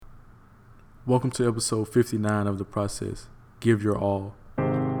Welcome to episode 59 of The Process. Give your all.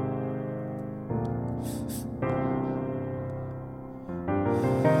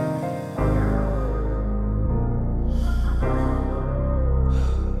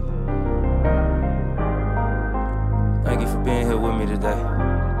 Thank you for being here with me today.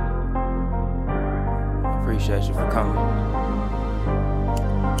 I appreciate you for coming.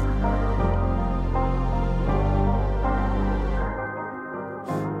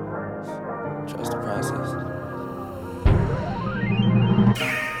 Trust the process.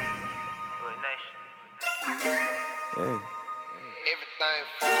 Hey. Everything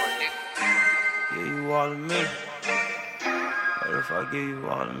for a nigga. Give you all of me. What if I give you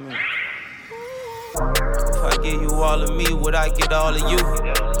all of me? If I give you all of me, would I get all of you?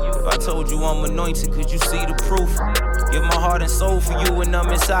 If I told you I'm anointed, could you see the proof? Give my heart and soul for you when I'm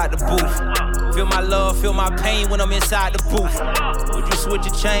inside the booth. Feel my love, feel my pain when I'm inside the booth. Would you switch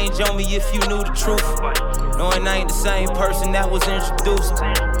a change on me if you knew the truth? Knowing I ain't the same person that was introduced.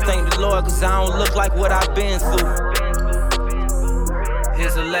 Thank the Lord, cause I don't look like what I've been through.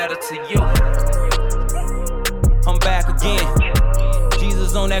 Here's a letter to you. I'm back again.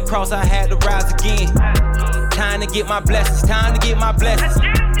 Jesus on that cross, I had to rise again. Time to get my blessings, time to get my blessings.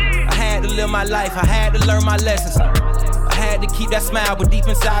 I had to live my life, I had to learn my lessons. I had to keep that smile, but deep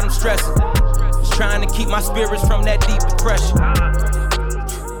inside I'm stressing. Just trying to keep my spirits from that deep depression.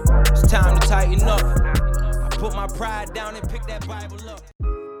 It's time to tighten up. I put my pride down and pick that Bible up.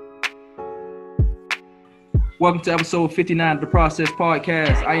 Welcome to episode 59 of The Process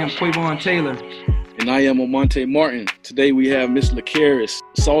Podcast. I am Quavon Taylor. And I am Amonte Martin. Today we have Miss Lacaris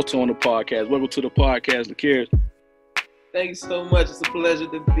Salto on the podcast. Welcome to the podcast, Lacaris. Thank you so much. It's a pleasure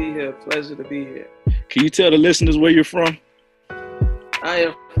to be here. Can you tell the listeners where you're from? I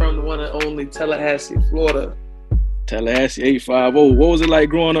am from the one and only Tallahassee, Florida. Tallahassee 850. What was it like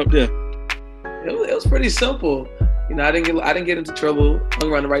growing up there? It was pretty simple. You know, I didn't get into trouble.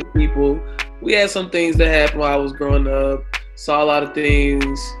 Hung around the right people. We had some things that happened while I was growing up. Saw a lot of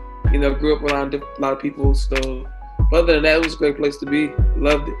things. You know, grew up around a lot of people. So, other than that, it was a great place to be.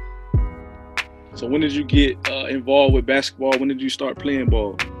 Loved it. So, when did you get involved with basketball? When did you start playing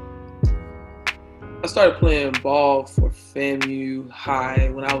ball? I started playing ball for FAMU High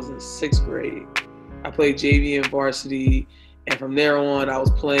when I was in 6th grade. I played JV and varsity, and from there on, I was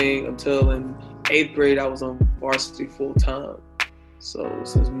playing until in 8th grade, I was on varsity full time. So,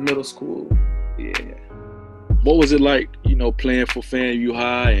 since middle school, yeah. What was it like, you know, playing for FAMU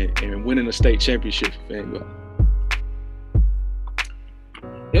High and winning a state championship for FAMU High?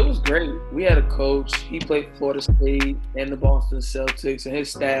 It was great. We had a coach. He played for Florida State and the Boston Celtics, and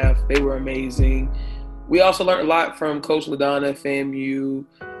his staff, they were amazing. We also learned a lot from Coach LaDonna at FAMU.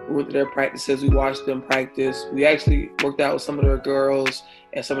 We went to their practices. We watched them practice. We actually worked out with some of their girls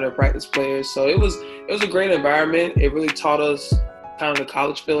and some of their practice players. So it was a great environment. It really taught us kind of the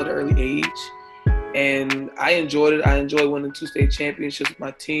college feel at an early age. And I enjoyed it. I enjoyed winning 2 state championships with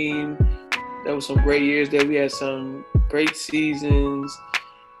my team. There were some great years there. We had some great seasons.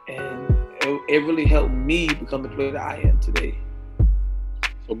 And it really helped me become the player that I am today.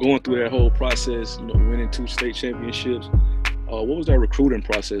 So going through that whole process, you know, winning 2 state championships, what was that recruiting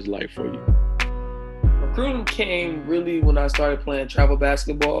process like for you? Recruiting came really when I started playing travel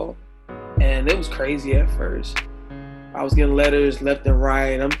basketball. And it was crazy at first. I was getting letters left and right,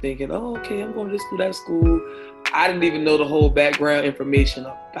 and I'm thinking, oh, okay, I'm going to this school, that school. I didn't even know the whole background information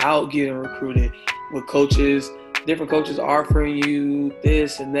about getting recruited with coaches, different coaches offering you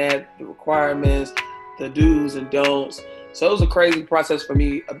this and that, the requirements, the do's and don'ts. So it was a crazy process for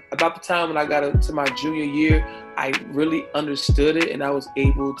me. About the time when I got to my junior year, I really understood it, and I was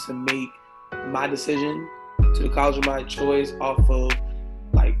able to make my decision to the college of my choice off of,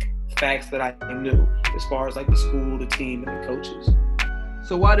 like, facts that I knew as far as like the school, the team, and the coaches.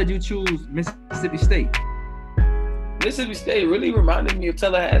 So why did you choose Mississippi State? Mississippi State really reminded me of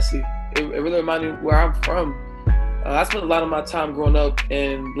Tallahassee. It really reminded me where I'm from. I spent a lot of my time growing up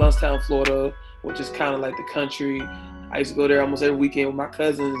in Blountstown, Florida, which is kind of like the country. I used to go there almost every weekend with my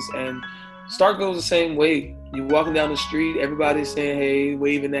cousins, and Stark goes the same way. You're walking down the street, everybody's saying hey,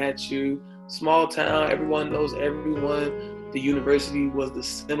 waving at you. Small town, everyone knows everyone. The university was the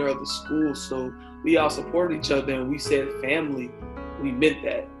center of the school, so we all supported each other, and we said family. We meant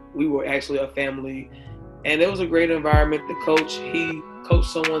that. We were actually a family, and it was a great environment. The coach, he coached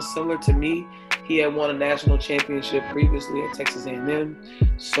someone similar to me. He had won a national championship previously at Texas A&M,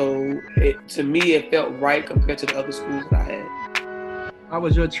 so to me, it felt right compared to the other schools that I had. How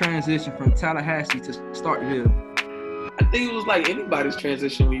was your transition from Tallahassee to Starkville? I think it was like anybody's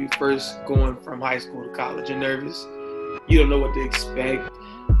transition when you first going from high school to college. You're nervous. You don't know what to expect.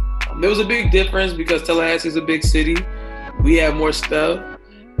 There was a big difference because Tallahassee is a big city. We have more stuff.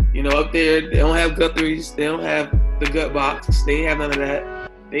 You know, up there, they don't have Guthrie's. They don't have the Gut Box. They have none of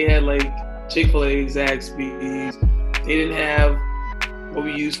that. They had like Chick-fil-A, Zaxby's. They didn't have what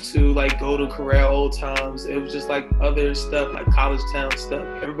we used to, like Golden Corral, Old Times. It was just like other stuff, like College Town stuff.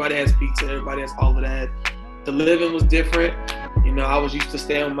 Everybody has pizza. Everybody has all of that. The living was different. You know, I was used to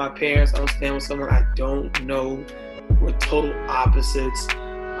staying with my parents. I was staying with someone I don't know. We're total opposites.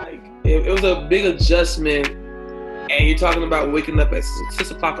 Like, it was a big adjustment. And you're talking about waking up at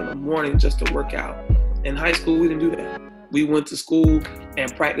 6 o'clock in the morning just to work out. In high school, we didn't do that. We went to school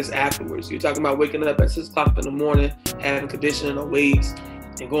and practiced afterwards. You're talking about waking up at 6 o'clock in the morning, having conditioning or weights,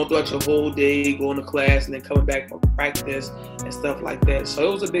 and going throughout your whole day, going to class, and then coming back for practice and stuff like that. So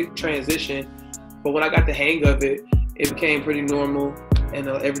it was a big transition. But when I got the hang of it, it became pretty normal and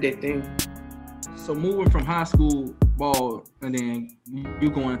an everyday thing. So moving from high school ball and then you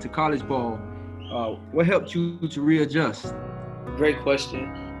going into college ball, what helped you to readjust? Great question.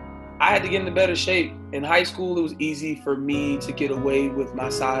 I had to get into better shape. In high school, it was easy for me to get away with my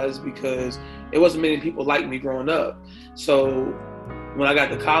size because it wasn't many people like me growing up. So when I got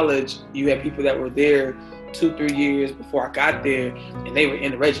to college, you had people that were there 2-3 years before I got there, and they were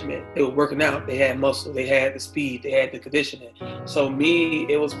in the regiment. They were working out. They had muscle. They had the speed. They had the conditioning. So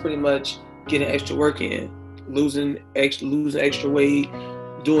me, it was pretty much getting extra work in, losing extra weight,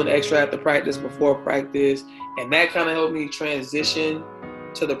 doing extra after practice, before practice, and that kind of helped me transition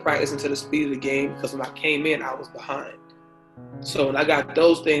to the practice and to the speed of the game, because when I came in, I was behind. So when I got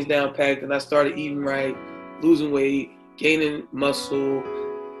those things down packed and I started eating right, losing weight, gaining muscle,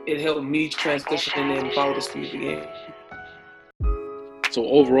 it helped me transition and follow the speed of the game. So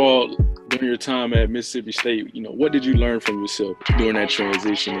overall, during your time at Mississippi State, you know, what did you learn from yourself during that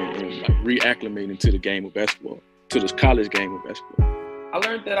transition and like reacclimating to the game of basketball, to this college game of basketball? I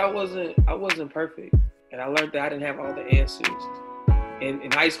learned that I wasn't perfect, and I learned that I didn't have all the answers.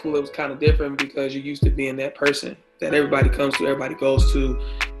 In high school, it was kind of different because you're used to being that person that everybody comes to, everybody goes to.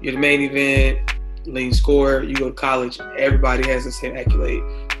 You're the main event, leading scorer. You go to college, everybody has the same accolade.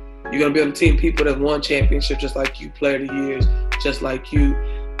 You're going to be on the team people that won championships just like you, player of the years, just like you.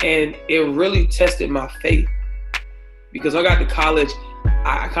 And it really tested my faith because when I got to college,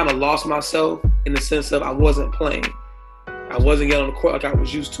 I kind of lost myself in the sense of I wasn't playing. I wasn't getting on the court like I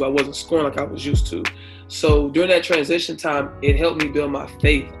was used to. I wasn't scoring like I was used to. So during that transition time, it helped me build my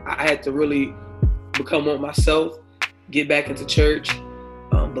faith. I had to really become one myself, get back into church,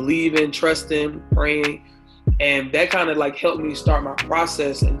 believing, trusting, praying. And that kind of like helped me start my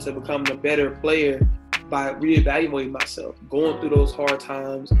process into becoming a better player by reevaluating myself, going through those hard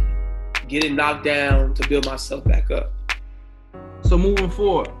times, getting knocked down to build myself back up. So moving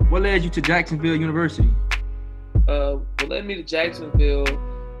forward, what led you to Jacksonville University? What led me to Jacksonville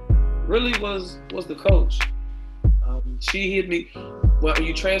really was the coach. She hit me. When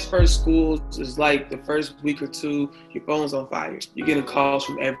you transfer schools, it's like the first week or two, your phone's on fire. You're getting calls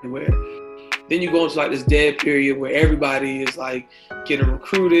from everywhere. Then you go into like this dead period where everybody is like getting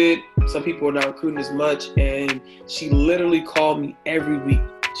recruited. Some people are not recruiting as much. And she literally called me every week.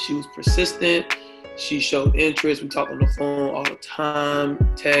 She was persistent. She showed interest. We talked on the phone all the time,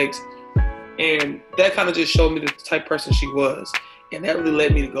 text. And that kind of just showed me the type of person she was. And that really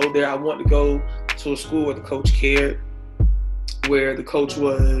led me to go there. I wanted to go to a school where the coach cared, where the coach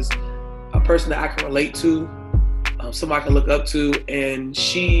was a person that I can relate to, somebody I can look up to, and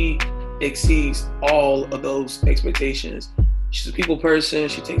she exceeds all of those expectations. She's a people person.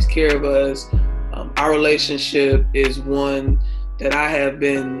 She takes care of us. Our relationship is one that I have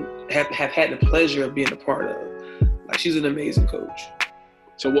had the pleasure of being a part of. Like, she's an amazing coach.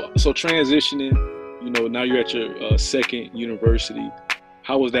 So transitioning, you know, now you're at your second university.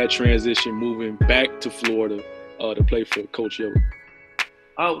 How was that transition moving back to Florida to play for Coach Yo?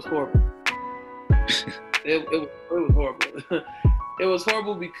 Oh, it was horrible. It was horrible. It was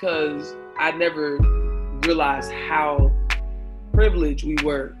horrible because I never realized how privileged we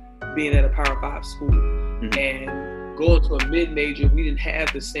were being at a Power 5 school. Mm-hmm. And going to a mid-major, we didn't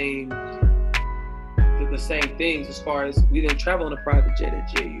have the same things as far as we didn't travel on a private jet at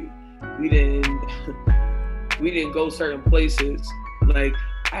JU. We didn't go certain places. Like,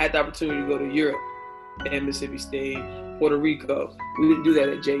 I had the opportunity to go to Europe at Mississippi State, Puerto Rico. We didn't do that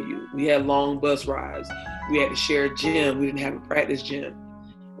at JU. We had long bus rides. We had to share a gym. We didn't have a practice gym.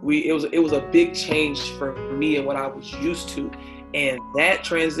 It was a big change for me and what I was used to. And that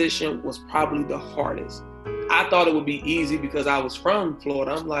transition was probably the hardest. I thought it would be easy because I was from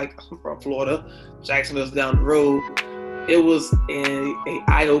Florida. I'm from Florida. Jacksonville's down the road. It was an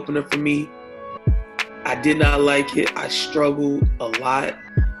eye-opener for me. I did not like it. I struggled a lot.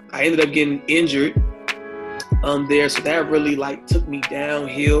 I ended up getting injured there, so that really like took me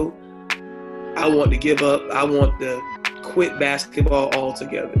downhill. I wanted to give up. I wanted to quit basketball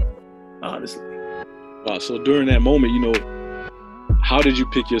altogether, honestly. Wow. So during that moment, you know, how did you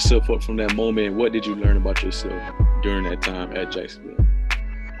pick yourself up from that moment, and what did you learn about yourself during that time at Jacksonville?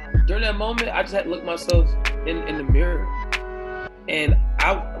 During that moment, I just had to look myself in the mirror. And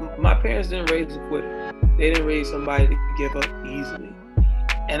my parents didn't raise a quitter. They didn't raise somebody to give up easily.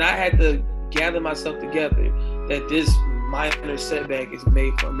 And I had to gather myself together that this minor setback is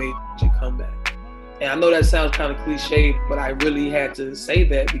made for a major comeback. And I know that sounds kind of cliche, but I really had to say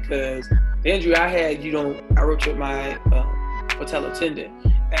that because the injury I had, I ruptured my patella tendon.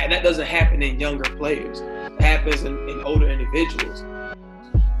 And that doesn't happen in younger players. It happens in older individuals.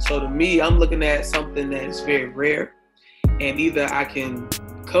 So to me, I'm looking at something that is very rare. And either I can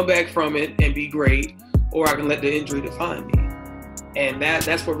come back from it and be great, or I can let the injury define me. And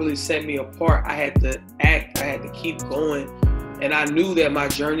that's what really set me apart. I had to act, I had to keep going. And I knew that my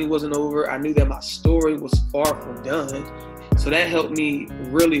journey wasn't over. I knew that my story was far from done. So that helped me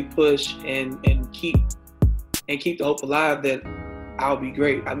really push and keep the hope alive that I'll be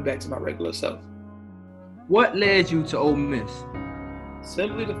great. I'll be back to my regular self. What led you to Ole Miss?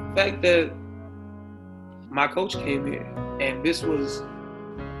 Simply the fact that my coach came here, and this was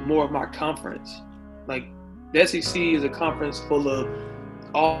more of my conference. Like, the SEC is a conference full of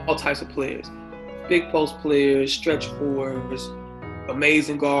all types of players. Big post players, stretch fours,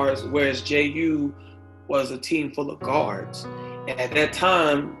 amazing guards, whereas JU was a team full of guards. And at that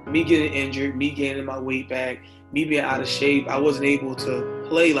time, me getting injured, me gaining my weight back, me being out of shape, I wasn't able to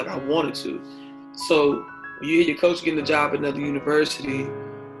play like I wanted to. So when you hear your coach getting a job at another university,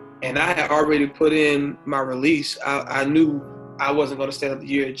 and I had already put in my release, I knew I wasn't going to stay another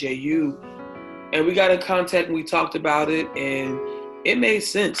year at JU. And we got in contact and we talked about it, and it made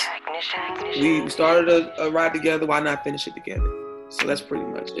sense. We started a ride together. Why not finish it together? So that's pretty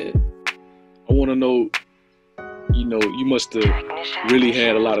much it. I want to know, you must have really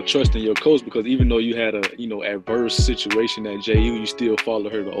had a lot of trust in your coach, because even though you had a, adverse situation at JU, you still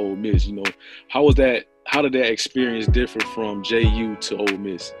followed her to Ole Miss. How did that experience differ from JU to Ole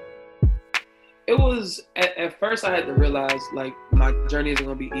Miss? It was, at first I had to realize, like, my journey isn't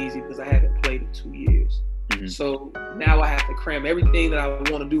going to be easy because I haven't played in 2 years. Mm-hmm. So now I have to cram everything that I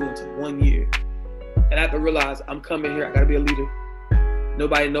want to do into 1 year. And I have to realize I'm coming here, I got to be a leader.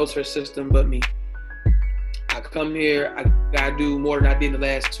 Nobody knows her system but me. I come here, I got to do more than I did in the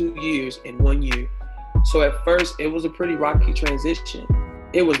last 2 years in 1 year. So at first, it was a pretty rocky transition.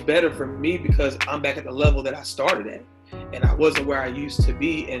 It was better for me because I'm back at the level that I started at. And I wasn't where I used to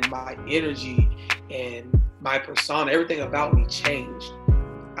be, and my energy and my persona, everything about me changed.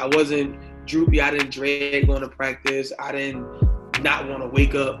 I wasn't droopy. I didn't dread going to practice. I didn't not want to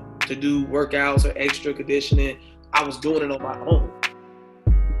wake up to do workouts or extra conditioning. I was doing it on my own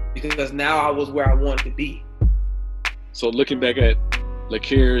because now I was where I wanted to be. So looking back at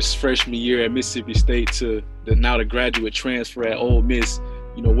LaCare's freshman year at Mississippi State to the graduate transfer at Ole Miss,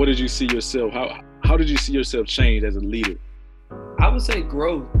 what did you see yourself? How did you see yourself change as a leader? I would say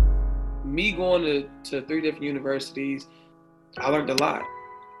growth. Me going to 3 different universities, I learned a lot.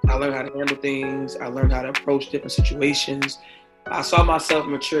 I learned how to handle things. I learned how to approach different situations. I saw myself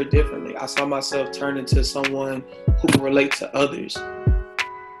mature differently. I saw myself turn into someone who can relate to others.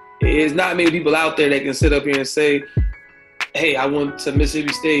 There's not many people out there that can sit up here and say, hey, I went to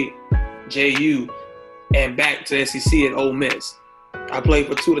Mississippi State, JU, and back to SEC at Ole Miss. I played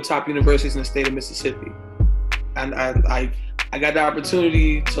for 2 of the top universities in the state of Mississippi. And I got the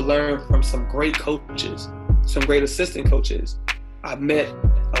opportunity to learn from some great coaches, some great assistant coaches. I've met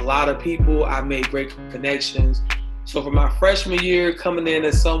a lot of people. I've made great connections. So for my freshman year, coming in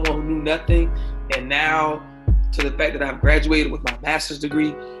as someone who knew nothing, and now to the fact that I've graduated with my master's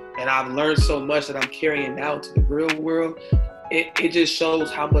degree, and I've learned so much that I'm carrying now to the real world, it just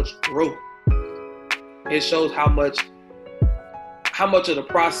shows how much growth. It shows how much of the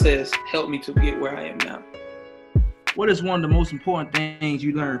process helped me to get where I am now. What is one of the most important things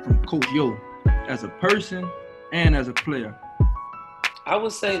you learned from Coach Yo as a person and as a player? I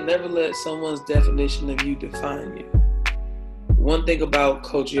would say never let someone's definition of you define you. One thing about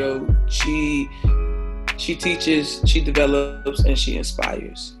Coach Yo, she teaches, she develops, and she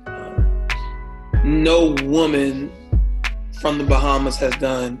inspires. No woman from the Bahamas has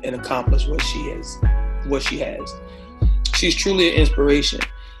done and accomplished what she has. She's truly an inspiration.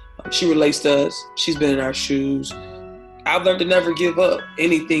 She relates to us. She's been in our shoes. I've learned to never give up.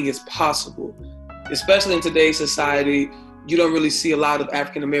 Anything is possible. Especially in today's society, you don't really see a lot of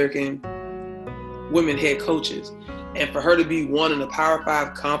African-American women head coaches. And for her to be one in a Power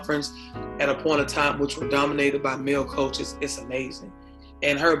 5 conference at a point of time which were dominated by male coaches, it's amazing.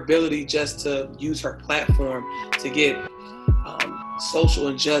 And her ability just to use her platform to get social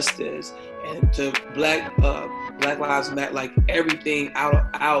injustice and to Black Lives Matter, like everything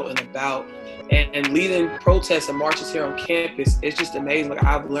out and about, and leading protests and marches here on campus, it's just amazing. Like,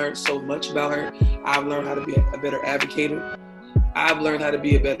 I've learned so much about her. I've learned how to be a better advocate. I've learned how to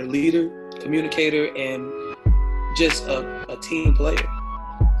be a better leader, communicator, and just a team player.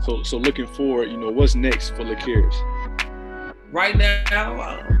 So looking forward, what's next for Lakeris? Right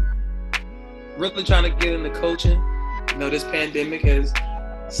now, really trying to get into coaching. This pandemic has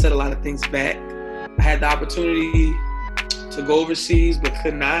set a lot of things back. I had the opportunity to go overseas, but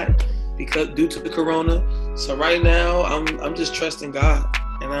could not due to the corona. So right now, I'm just trusting God,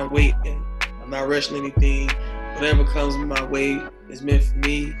 and I'm waiting. I'm not rushing anything. Whatever comes my way is meant for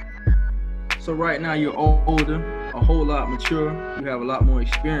me. So right now you're older, a whole lot mature. You have a lot more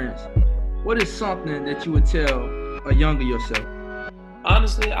experience. What is something that you would tell a younger yourself?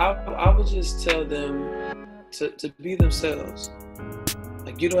 Honestly, I would just tell them to be themselves.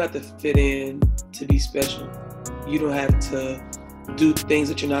 Like, you don't have to fit in to be special. You don't have to do things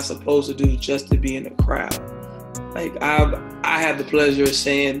that you're not supposed to do just to be in a crowd. Like, I had the pleasure of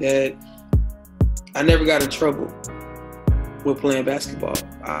saying that I never got in trouble with playing basketball.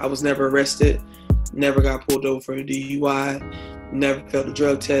 I was never arrested, never got pulled over for a DUI, never failed a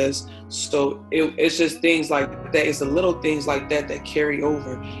drug test. So it's just things like that. It's the little things like that that carry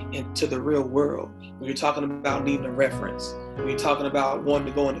over into the real world. When you're talking about needing a reference, when you're talking about wanting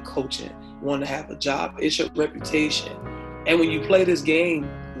to go into coaching, wanting to have a job, it's your reputation. And when you play this game,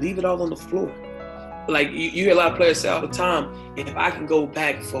 leave it all on the floor. Like, you hear a lot of players say all the time, if I can go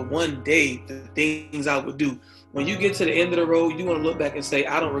back for one day, the things I would do. When you get to the end of the road, you want to look back and say,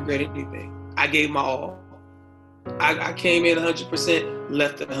 I don't regret anything. I gave my all. I came in 100%,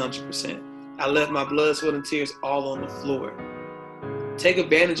 left at 100%. I left my blood, sweat, and tears all on the floor. Take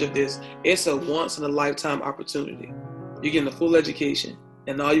advantage of this. It's a once-in-a-lifetime opportunity. You're getting a full education,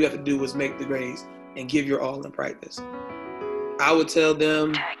 and all you have to do is make the grades and give your all in practice. I would tell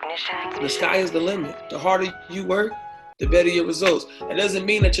them the sky is the limit. The harder you work, the better your results. That doesn't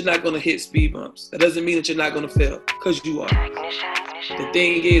mean that you're not going to hit speed bumps. That doesn't mean that you're not going to fail, because you are. The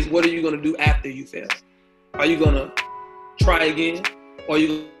thing is, what are you going to do after you fail? Are you going to try again, or are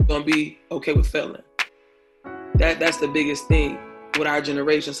you going to be okay with failing? That's the biggest thing with our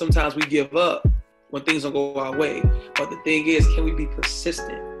generation. Sometimes we give up when things don't go our way. But the thing is, can we be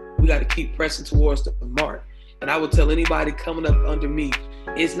persistent? We got to keep pressing towards the mark. And I would tell anybody coming up under me,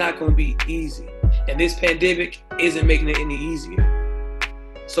 it's not going to be easy. And this pandemic isn't making it any easier.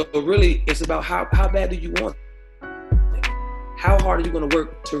 So really, it's about how bad do you want it? How hard are you going to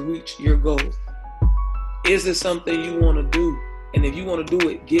work to reach your goals? Is it something you want to do? And if you want to do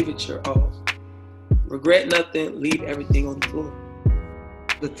it, give it your all. Regret nothing, leave everything on the floor.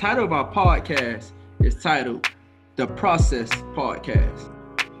 The title of our podcast is titled The Process Podcast.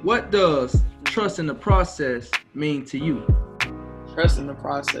 What does trust in the process mean to you? Trust in the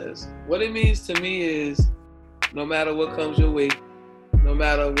process. What it means to me is, no matter what comes your way, no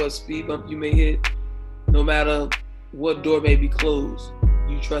matter what speed bump you may hit, no matter what door may be closed,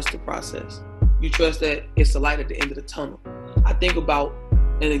 you trust the process. You trust that it's the light at the end of the tunnel. I think about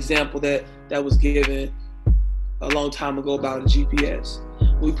an example that was given a long time ago about a GPS.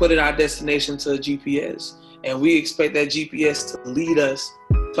 We put in our destination to a GPS, and we expect that GPS to lead us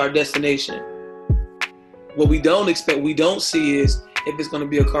to our destination. What we don't see is if it's going to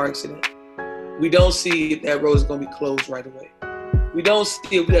be a car accident. We don't see if that road is going to be closed right away. We don't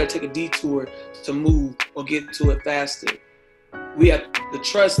see if we got to take a detour to move or get to it faster. We have to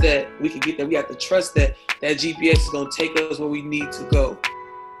trust that we can get there. We have to trust that GPS is going to take us where we need to go.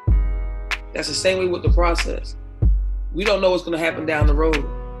 That's the same way with the process. We don't know what's going to happen down the road.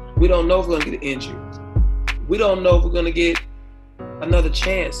 We don't know if we're going to get injured. We don't know if we're going to get another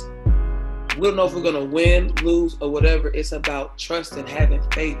chance. We don't know if we're going to win, lose, or whatever. It's about trusting, having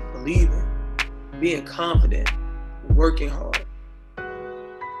faith, believing, being confident, working hard,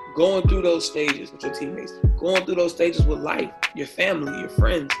 going through those stages with your teammates, going through those stages with life, your family, your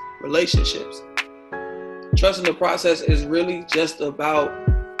friends, relationships. Trusting the process is really just about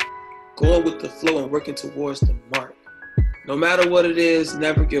going with the flow and working towards the mark. No matter what it is,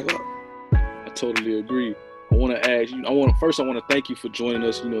 never give up. I totally agree. I want to ask you, I want to thank you for joining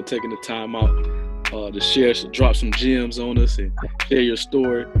us, taking the time out to drop some gems on us and share your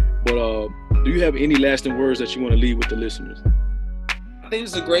story. But do you have any lasting words that you want to leave with the listeners? I think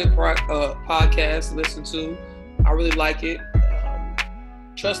it's a great podcast to listen to. I really like it.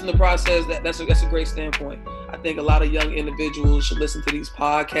 Trusting the process, that's a great standpoint. I think a lot of young individuals should listen to these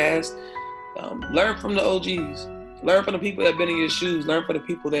podcasts. Learn from the OGs. Learn from the people that have been in your shoes. Learn from the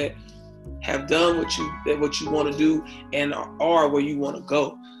people that have done what you want to do and are where you want to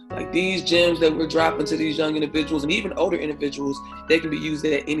go. Like these gems that we're dropping to these young individuals and even older individuals, they can be used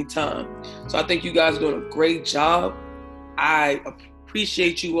at any time. So I think you guys are doing a great job. I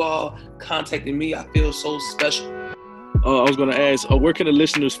appreciate you all contacting me. I feel so special. I was going to ask, where can the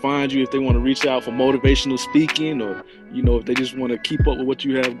listeners find you if they want to reach out for motivational speaking, or, you know, if they just want to keep up with what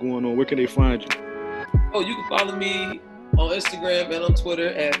you have going on? Where can they find you? Oh, you can follow me on Instagram and on Twitter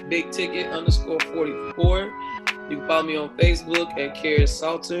at bigticket_44. You can follow me on Facebook at Carrie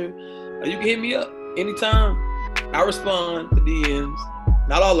Salter. You can hit me up anytime. I respond to DMs.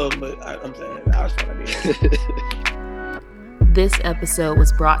 Not all of them, but I'm saying I respond to DMs. This episode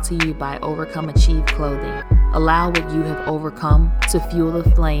was brought to you by Overcome Achieve Clothing. Allow what you have overcome to fuel the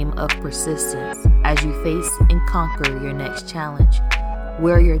flame of persistence as you face and conquer your next challenge.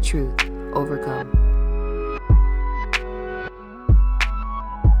 Wear your truth. Overcome.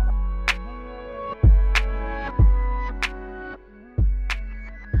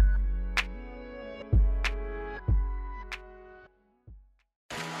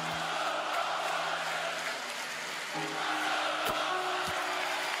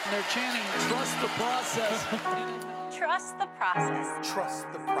 They're chanting, trust the process. Trust the process. Trust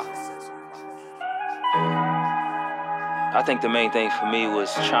the process. I think the main thing for me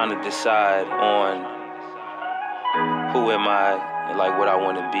was trying to decide on who am I and like what I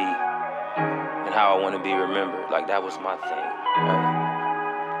want to be and how I want to be remembered. Like that was my thing,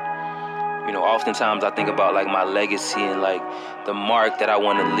 right? You know, oftentimes I think about like my legacy and like the mark that I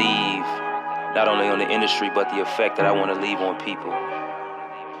want to leave, not only on the industry, but the effect that I want to leave on people.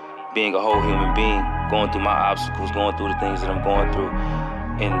 Being a whole human being, going through my obstacles, going through the things that I'm going through,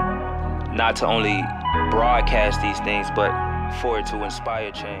 and not to only broadcast these things, but for it to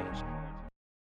inspire change.